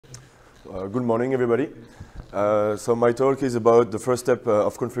Good morning, everybody. So my talk is about the first step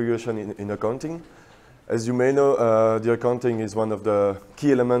of configuration in accounting. As you may know, the accounting is one of the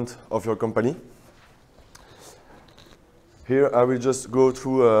key elements of your company. Here I will just go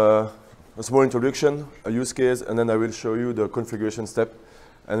through a small introduction, a use case, and then I will show you the configuration step,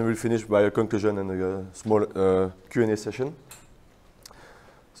 and we'll finish by a conclusion and a small Q&A session.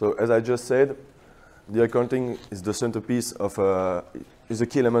 So as I just said, the accounting is the centerpiece of is a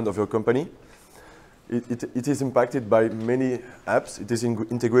key element of your company. It is impacted by many apps. It is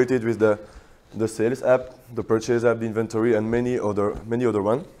integrated with the sales app, the purchase app, the inventory, and many other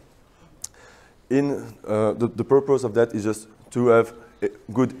ones. The purpose of that is just to have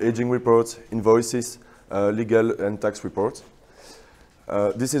good aging reports, invoices, legal and tax reports.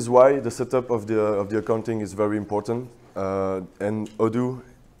 This is why the setup of the accounting is very important, and Odoo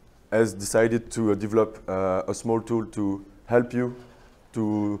has decided to develop a small tool to help you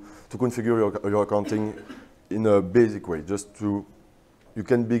to configure your accounting in a basic way. You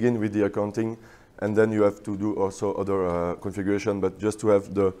can begin with the accounting, and then you have to do also other configuration, but just to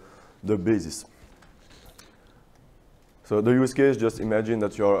have the basis. So the use case, just imagine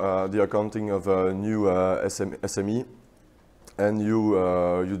that you're the accounting of a new SME, and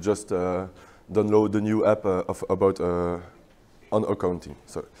you just download the new app about on accounting.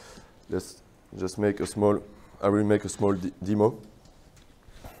 So let's just make a small. I will make a small demo.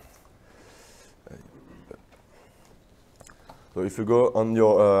 So if you go on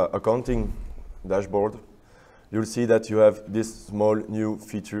your accounting dashboard, you'll see that you have this small new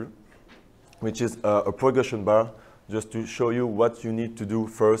feature, which is a progression bar, just to show you what you need to do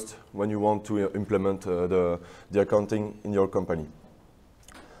first when you want to implement the accounting in your company.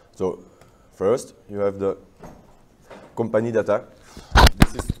 So first, you have the company data.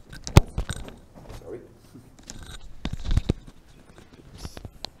 This is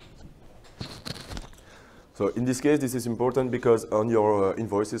So in this case, this is important because on your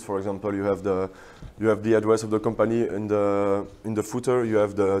invoices, for example, you have the address of the company in the footer. You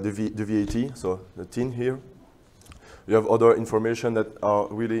have the VAT, so the TIN here. You have other information that are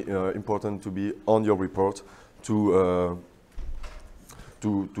really important to be on your report to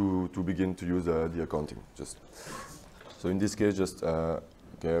begin to use the accounting. So in this case,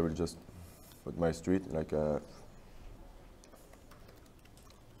 okay, I will just put my street like.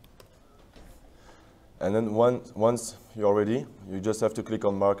 And then once you're ready, you just have to click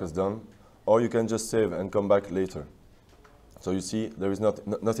on Mark as done, or you can just save and come back later. So you see there is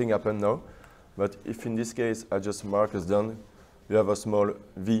nothing happened now, but if in this case I just mark as done, you have a small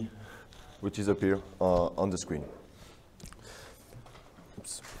V which is appear on the screen.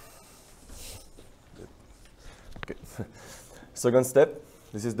 Oops. Okay. Second step,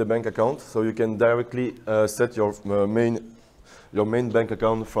 this is the bank account. So you can directly set your main bank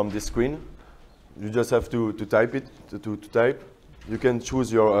account from this screen. You just have to type it, to type. You can choose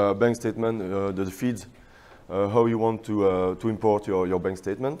your bank statement, the feeds, how you want to import your bank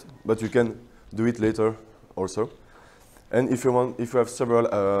statement, but you can do it later also. And if you have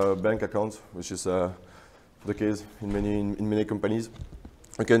several bank accounts, which is the case in many companies,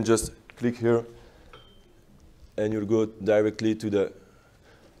 you can just click here, and you'll go directly to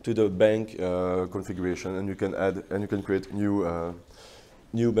the bank configuration, and you can add and you can create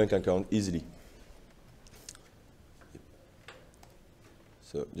new bank account easily.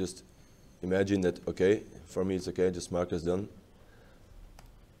 So just imagine that, okay, for me it's okay, just mark as done.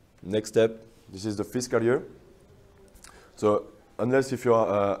 Next step, this is the fiscal year. So unless if you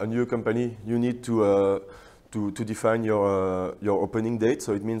are a new company, you need to define your opening date.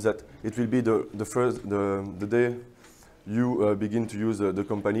 So it means that it will be the day you begin to use the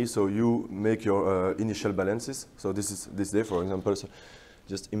company. So you make your initial balances. So this is this day, for example. So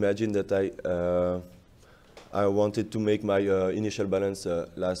just imagine that I wanted to make my initial balance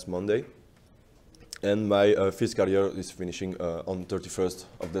last Monday, and my fiscal year is finishing on 31st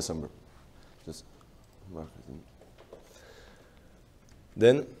of December. Just mark it in.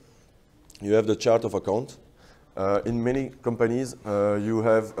 Then you have the chart of account. In many companies, you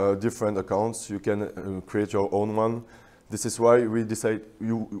have different accounts. You can create your own one. This is why we decide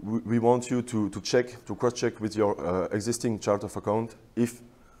we want you to cross-check with your existing chart of account if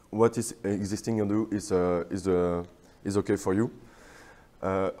what is existing in Odoo is okay for you.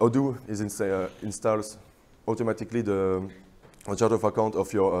 Odoo installs automatically the chart of account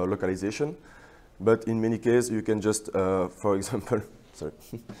of your localization, but in many cases you can just, for example, sorry,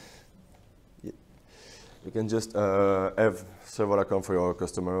 you can just have several accounts for your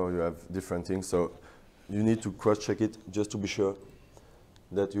customer, or you have different things. So you need to cross-check it just to be sure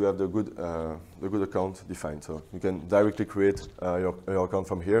that you have the good account defined. So you can directly create your account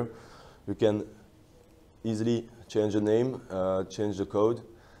from here. you can easily change the name, change the code,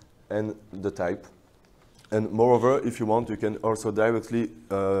 and the type. And moreover, if you want, you can also directly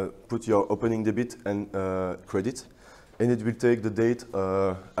put your opening debit and credit, and it will take the date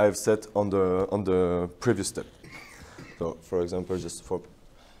I've set on the previous step. So, for example, just for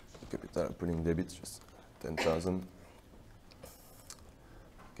capital opening debit, just 10,000.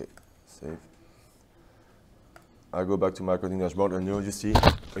 Okay, save. I go back to my accounting dashboard, and you see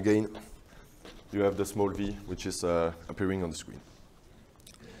again you have the small v which is appearing on the screen.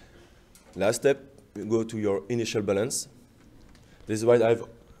 Last step, you go to your initial balance. This is why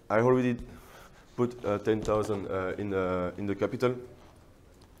I already put 10,000 in the capital.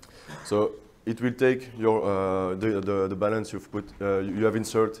 So it will take your the balance you've put you have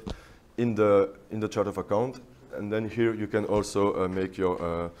insert in the chart of account, and then here you can also make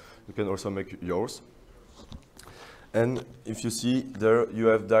yours. And if you see there, you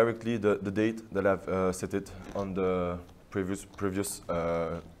have directly the date that I've set it on the previous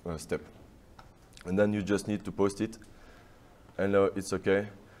step. And then you just need to post it, and it's okay.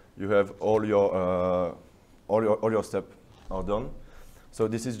 You have all your steps are done. So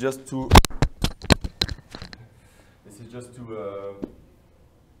this is just to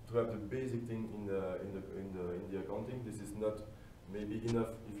have the basic thing in the accounting. This is not maybe enough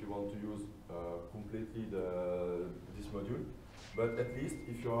if you want to use completely this module, but at least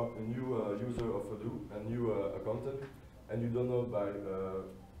if you are a new user of Odoo, a new accountant, and you don't know by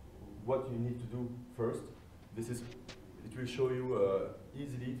what you need to do first, it will show you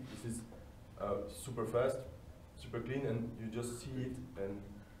easily. This is super fast, super clean, and you just see it, and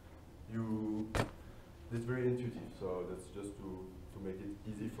it's very intuitive. So that's just to make it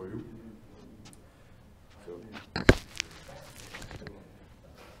easy for you. So.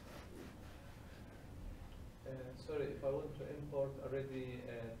 Sorry, if I want to import already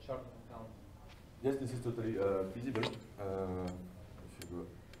a chart account. Yes, this is totally feasible. If you go,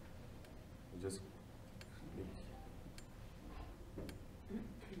 you just click.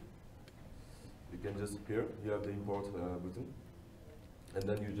 You can just here. You have the import button, and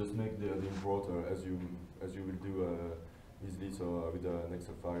then you just make the import as you will do easily. So with an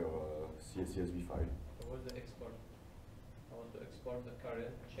Excel file or a CSV file. So what's the export? I want to export the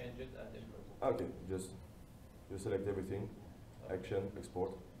current, change it, and import it. Okay, just. You select everything, action,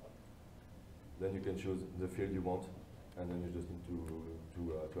 export. Then you can choose the field you want, and then you just need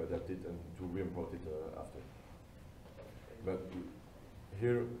to adapt it and to re-import it after. But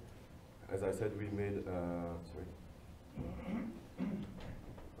here, as I said, we made sorry.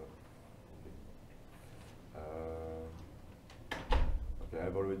 Okay,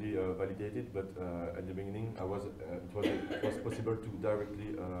 I've already validated, but at the beginning, it was possible to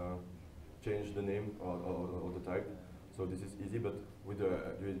directly change the name or the type, so this is easy. But with the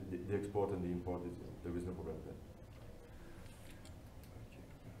export and the import, there is no problem with that. Okay.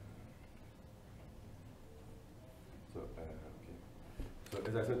 So okay. So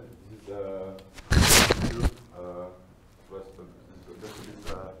as I said, this is just a bit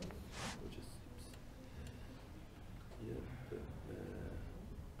which is here.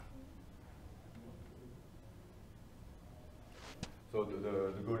 So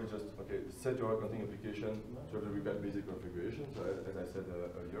the goal is just, okay, set your accounting application to have the required basic configuration. So as I said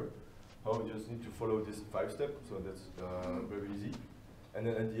earlier, how you just need to follow this 5 steps. So that's very easy. And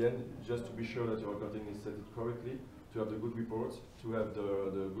then at the end, just to be sure that your accounting is set correctly, to have the good reports, to have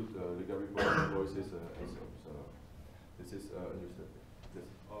the good legal reports, invoices, and so on. So this is a new step. Yes.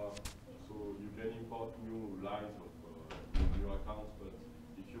 So you can import new lines of your accounts, but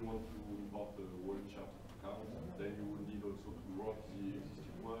if you want to import the whole chapter account, then you will need also to drop the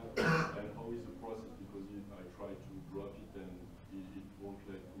existing one. And how is the process? Because if I try to drop it, then it won't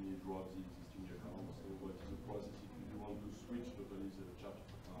let me drop the existing account. So what is the process if you want to switch totally the chapter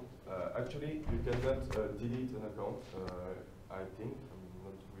account? Actually, you cannot delete an account, I think. I'm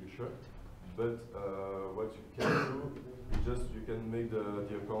not really sure. But what you can do is just you can make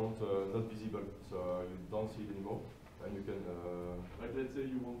the account not visible, so you don't see it anymore. And you can like, let's say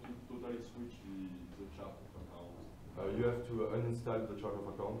you want to totally switch the chart of account. You have to uninstall the chart of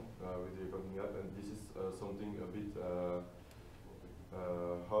account with the accounting app, and this is something a bit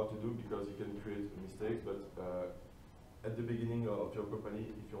hard to do because you can create mistakes. But at the beginning of your company,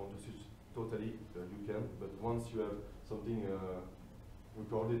 if you want to switch totally, you can. But once you have something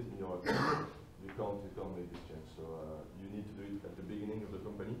recorded in your account, you can't make this change. So you need to do it at the beginning of the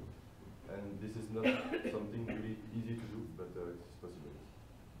company. And this is not something really easy to do, but it's possible.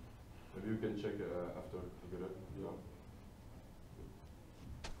 Maybe you can check after together. Yeah.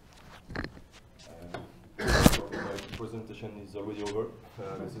 presentation is already over.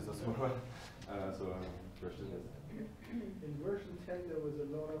 This is a small one. So question is. In version 10, there was a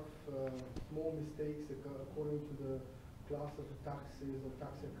lot of small mistakes according to the class of the taxes or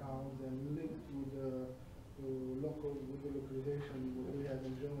tax accounts and linked with the localization what we have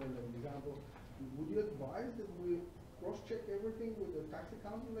in German, for example. Would you advise that we cross-check everything with the tax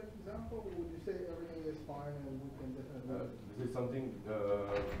accounting, like example, or would you say everything is fine and we can definitely? This is something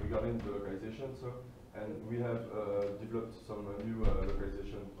regarding the localization, so, and we have developed some new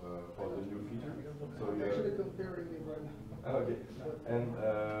localization for the new feature. So I'm actually comparing it right now. Okay, and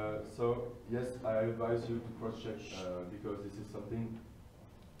so yes, I advise you to cross-check because this is something.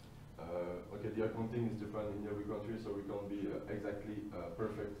 Okay, the accounting is different in every country, so we can't be exactly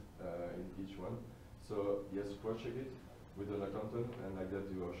perfect in each one. So yes, cross-check it with an accountant, and like that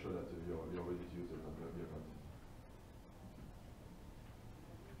you are sure that you're ready to use the accounting.